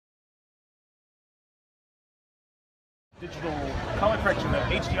digital color correction of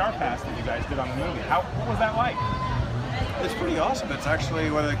HDR pass that you guys did on the movie. What was that like? It's pretty awesome. It's actually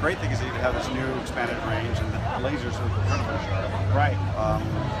one of the great things is that you have this new expanded range, and the lasers are incredibly sharp. Right.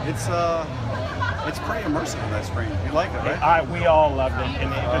 It's pretty immersive on that screen. You like it, right? We all loved it, and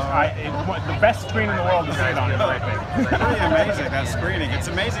the best screen in the world to see it on. It's pretty amazing, that screening. It's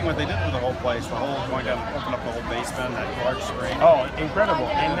amazing what they did with the whole place. The whole going down, open up the whole basement, that large screen. Oh, incredible!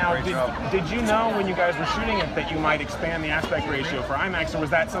 And now, did you know when you guys were shooting it that you might expand the aspect ratio for IMAX, or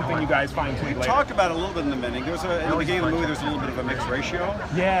was that something you guys fine-tuned later? We talked about it a little bit in the beginning. There was in the beginning of the movie, there was a little bit of a mixed ratio.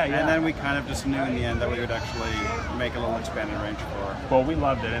 Yeah. And then we kind of just knew in the end that we would actually make a little expanded range for it. Well, we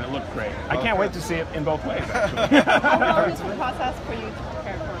loved it, and it looked great. I can't wait to see it in both ways, actually. How long was the process for you to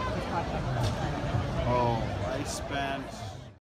prepare for this project? Oh, I spent